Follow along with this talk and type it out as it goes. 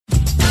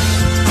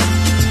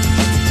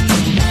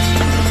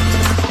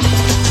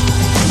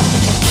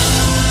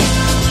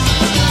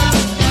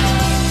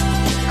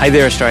Hey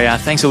there, Australia.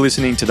 Thanks for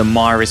listening to the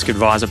My Risk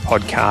Advisor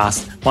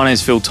podcast. My name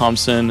is Phil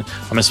Thompson.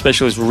 I'm a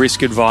specialist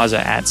risk advisor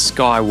at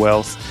Sky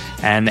Wealth,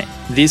 and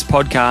this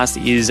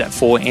podcast is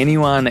for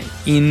anyone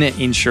in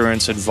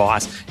insurance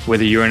advice,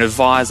 whether you're an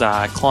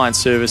advisor, client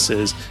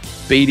services,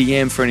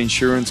 BDM for an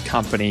insurance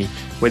company,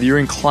 whether you're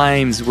in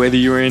claims, whether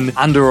you're in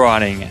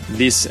underwriting,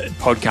 this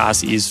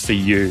podcast is for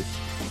you.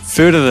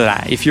 Further to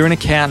that, if you're an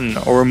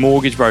accountant or a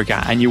mortgage broker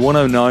and you want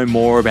to know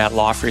more about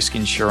life risk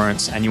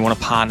insurance and you want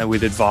to partner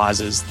with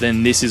advisors,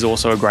 then this is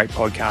also a great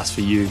podcast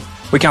for you.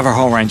 We cover a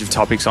whole range of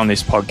topics on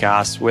this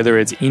podcast, whether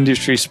it's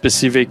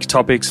industry-specific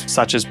topics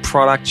such as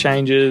product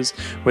changes,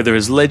 whether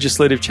it's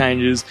legislative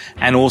changes,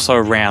 and also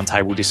a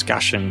roundtable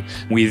discussion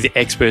with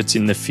experts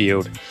in the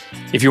field.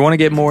 If you want to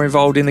get more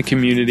involved in the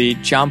community,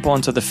 jump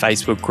onto the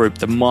Facebook group,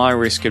 the My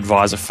Risk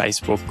Advisor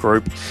Facebook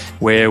group,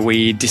 where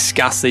we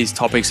discuss these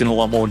topics in a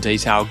lot more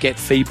detail, get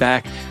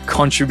feedback,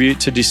 contribute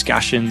to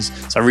discussions.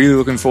 So really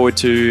looking forward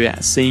to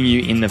seeing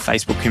you in the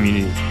Facebook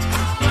community.